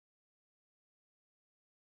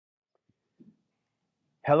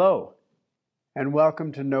Hello, and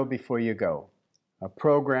welcome to Know Before You Go, a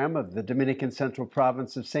program of the Dominican Central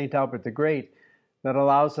Province of St. Albert the Great that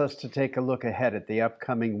allows us to take a look ahead at the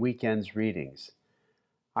upcoming weekend's readings.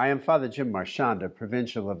 I am Father Jim Marchionda,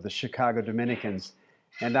 Provincial of the Chicago Dominicans,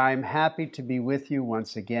 and I am happy to be with you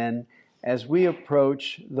once again as we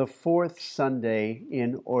approach the fourth Sunday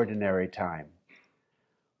in Ordinary Time.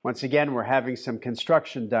 Once again, we're having some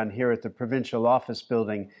construction done here at the Provincial Office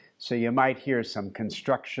Building, so you might hear some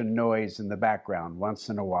construction noise in the background once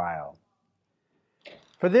in a while.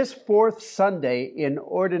 For this fourth Sunday in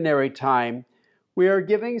Ordinary Time, we are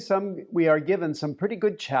given some pretty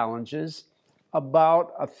good challenges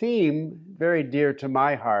about a theme very dear to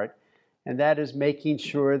my heart, and that is making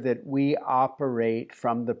sure that we operate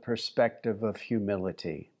from the perspective of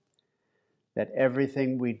humility, that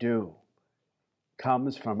everything we do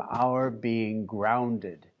comes from our being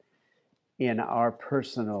grounded in our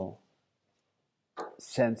personal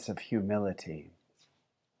sense of humility.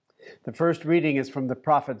 The first reading is from the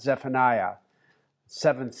prophet Zephaniah,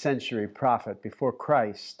 7th century prophet before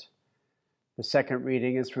Christ. The second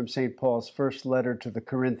reading is from St. Paul's first letter to the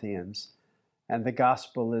Corinthians, and the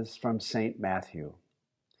gospel is from St. Matthew.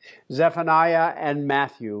 Zephaniah and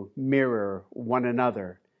Matthew mirror one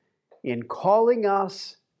another in calling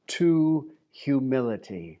us to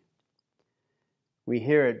humility. We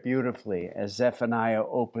hear it beautifully as Zephaniah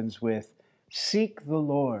opens with, "Seek the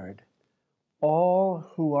Lord, all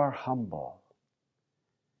who are humble."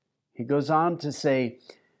 He goes on to say,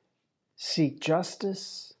 "Seek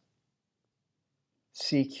justice,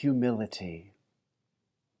 seek humility."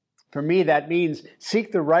 For me, that means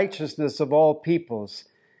seek the righteousness of all peoples.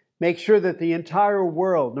 Make sure that the entire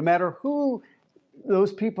world, no matter who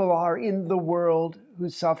those people are in the world who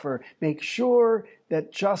suffer, make sure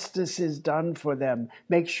that justice is done for them.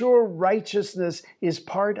 Make sure righteousness is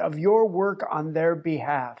part of your work on their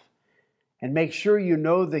behalf. And make sure you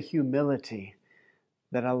know the humility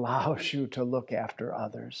that allows you to look after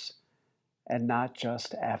others and not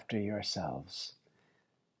just after yourselves.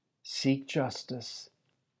 Seek justice,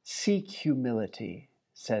 seek humility,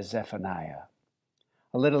 says Zephaniah.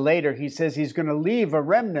 A little later, he says he's going to leave a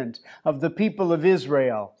remnant of the people of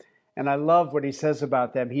Israel. And I love what he says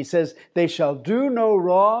about them. He says, "They shall do no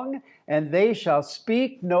wrong, and they shall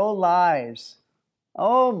speak no lies."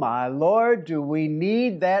 Oh, my Lord, do we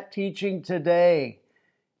need that teaching today?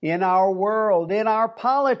 In our world, in our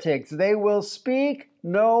politics, they will speak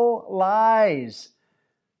no lies.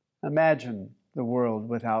 Imagine the world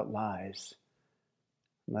without lies.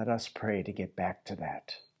 Let us pray to get back to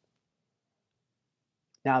that.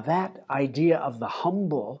 Now, that idea of the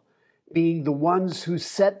humble being the ones who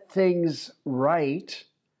set things right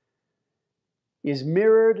is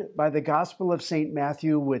mirrored by the Gospel of St.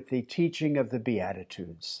 Matthew with the teaching of the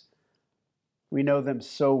Beatitudes. We know them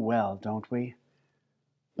so well, don't we?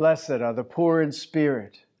 Blessed are the poor in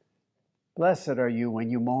spirit. Blessed are you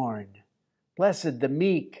when you mourn. Blessed the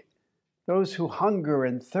meek, those who hunger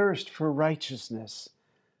and thirst for righteousness.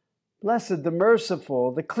 Blessed the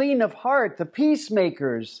merciful, the clean of heart, the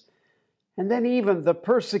peacemakers, and then even the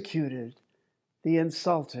persecuted, the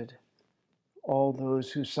insulted, all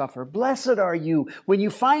those who suffer. Blessed are you when you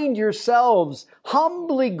find yourselves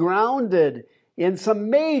humbly grounded in some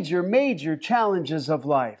major challenges of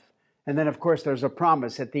life. And then, of course, there's a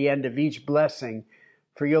promise at the end of each blessing,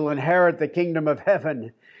 for you'll inherit the kingdom of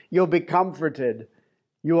heaven. You'll be comforted.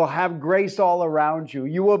 You will have grace all around you.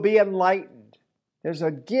 You will be enlightened. There's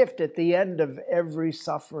a gift at the end of every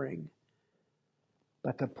suffering.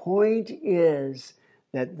 But the point is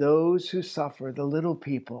that those who suffer, the little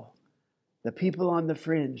people, the people on the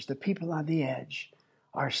fringe, the people on the edge,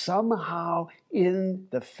 are somehow in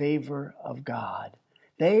the favor of God.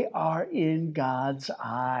 They are in God's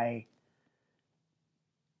eye.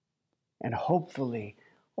 And hopefully,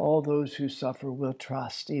 all those who suffer will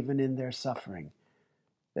trust, even in their suffering,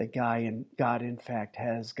 that God in fact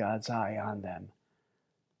has God's eye on them.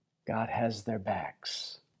 God has their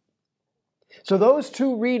backs. So those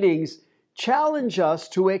two readings challenge us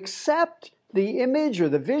to accept the image or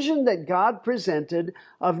the vision that God presented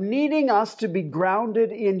of needing us to be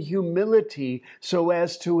grounded in humility so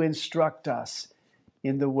as to instruct us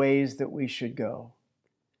in the ways that we should go.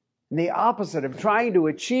 And the opposite of trying to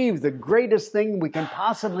achieve the greatest thing we can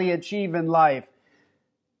possibly achieve in life,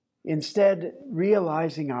 instead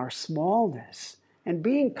realizing our smallness and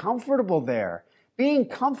being comfortable there. Being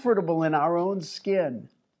comfortable in our own skin.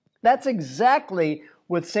 That's exactly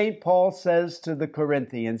what St. Paul says to the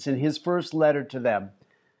Corinthians in his first letter to them.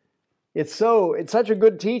 It's such a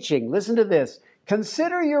good teaching. Listen to this.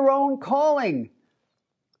 Consider your own calling.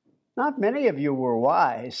 Not many of you were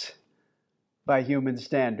wise. by human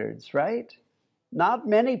standards, right? Not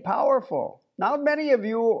many powerful. Not many of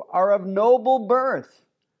you are of noble birth.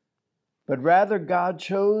 But rather God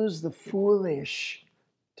chose the foolish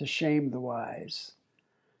to shame the wise.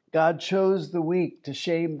 God chose the weak to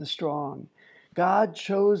shame the strong. God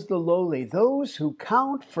chose the lowly, those who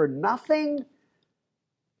count for nothing,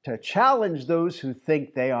 to challenge those who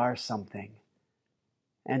think they are something,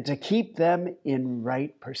 and to keep them in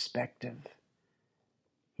right perspective.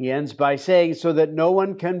 He ends by saying, so that no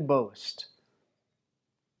one can boast.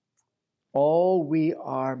 All we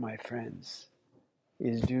are, my friends,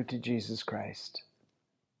 is due to Jesus Christ,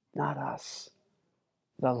 not us.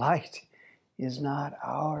 The light is not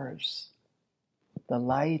ours. The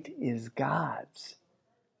light is God's.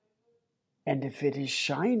 And if it is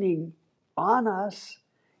shining on us,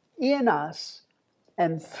 in us,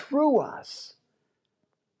 and through us,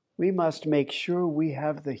 we must make sure we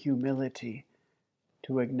have the humility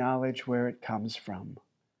to acknowledge where it comes from,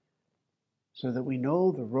 so that we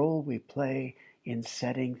know the role we play in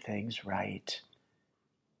setting things right,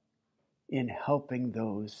 in helping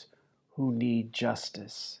those who need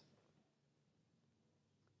justice.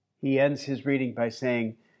 He ends his reading by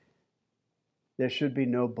saying, there should be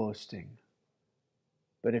no boasting,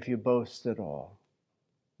 but if you boast at all,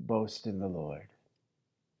 boast in the Lord.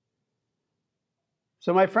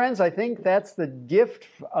 So, my friends, I think that's the gift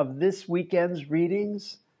of this weekend's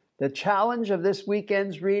readings, the challenge of this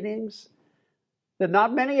weekend's readings, that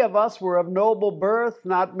not many of us were of noble birth,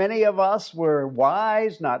 not many of us were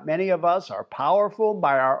wise, not many of us are powerful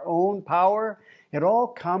by our own power. It all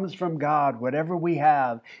comes from God, whatever we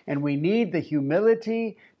have, and we need the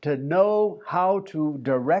humility to know how to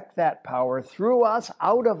direct that power through us,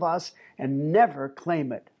 out of us, and never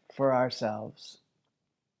claim it for ourselves.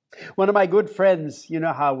 One of my good friends, you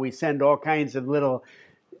know how we send all kinds of little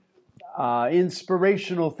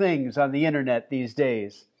inspirational things on the internet these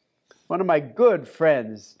days. One of my good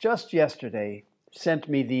friends just yesterday sent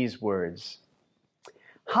me these words.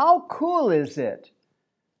 How cool is it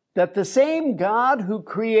that the same God who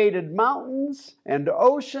created mountains and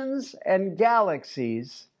oceans and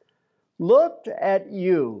galaxies looked at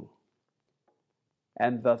you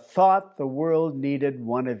and thought the world needed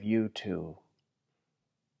one of you too?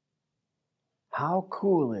 How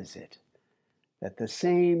cool is it that the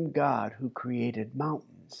same God who created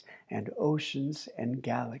mountains and oceans and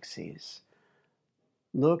galaxies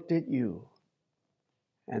looked at you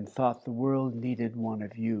and thought the world needed one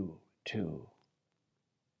of you too?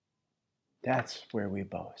 That's where we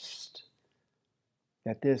boast.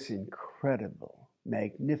 That this incredible,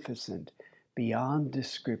 magnificent, beyond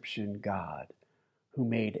description God, who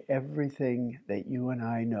made everything that you and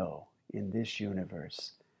I know in this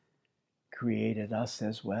universe, created us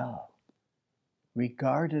as well,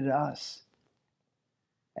 regarded us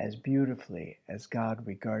as beautifully as God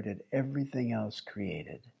regarded everything else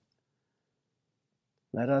created.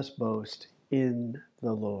 Let us boast in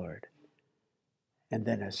the Lord, and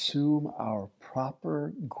then assume our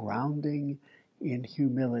proper grounding in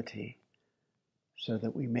humility, so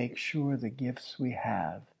that we make sure the gifts we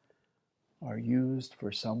have are used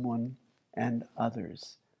for someone and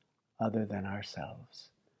others other than ourselves.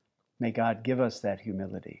 May God give us that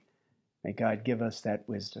humility. May God give us that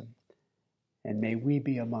wisdom. And may we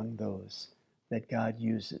be among those that God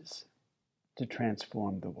uses to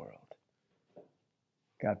transform the world.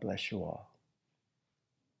 God bless you all.